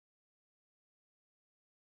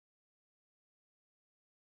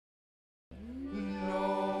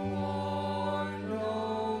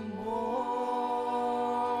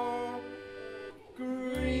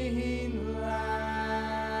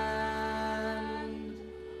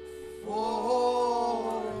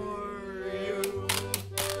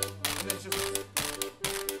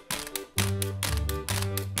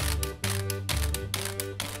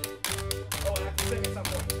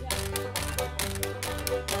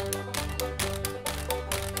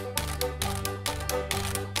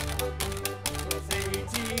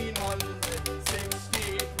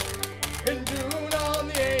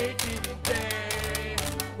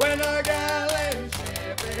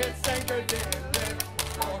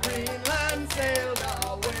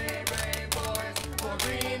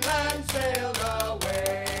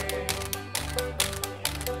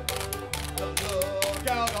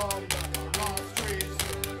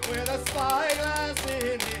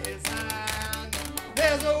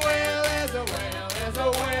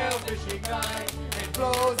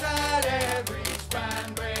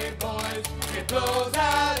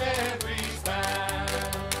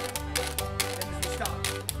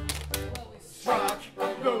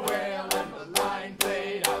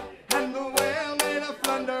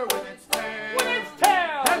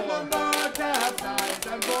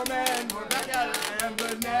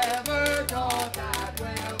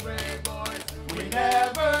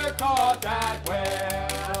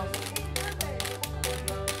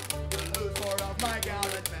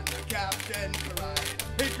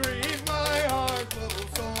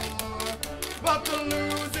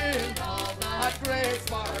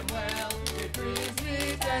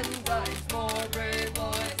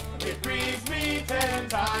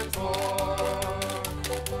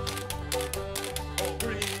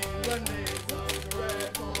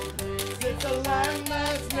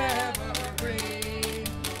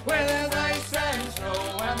where there's ice and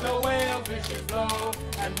snow, and the whale fishes blow,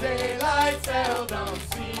 and daylight seldom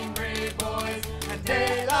seen, brave boys, and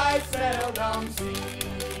daylight seldom seen.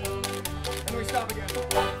 And we stop again.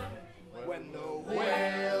 When the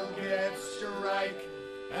whale gets strike,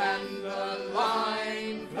 and the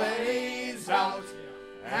line plays out,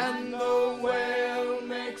 and the whale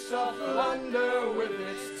makes a blunder with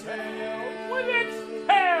its tail. With its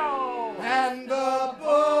tail! And the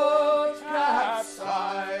boat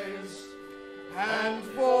capsized, and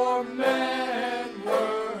 4 men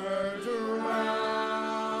were drowned.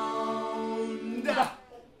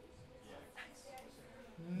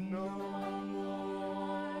 No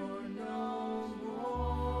more, no more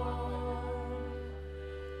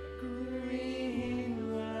Greenland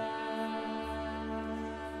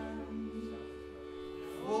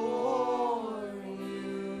for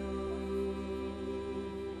you,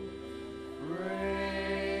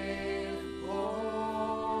 brave boys.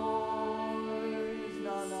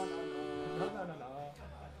 No, no, no, no, no, no, no, no.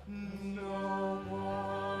 No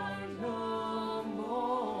more, no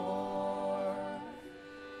more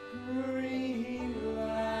Greenland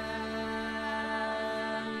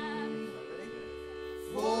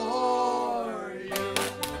for you.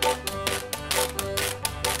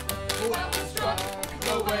 Well, we struck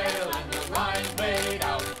the whale and the line played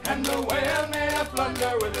out, and the whale made a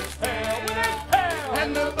blunder with its tail. And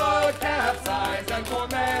the boat capsized and 4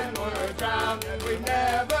 men were drowned, and we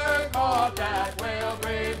never caught that whale,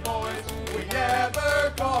 brave boys. We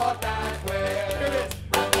never caught that whale. Here it is.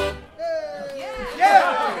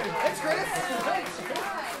 Yeah! It's Chris.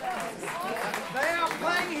 They are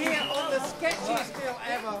playing here on the sketchiest deal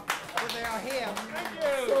ever, but they are here. Thank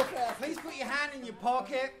you. Please put your hand in your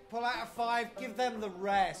pocket, pull out a 5, give them the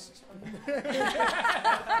rest. Thank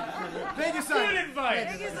you, Good advice.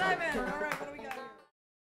 Thank you, Simon. All right, what do we got here?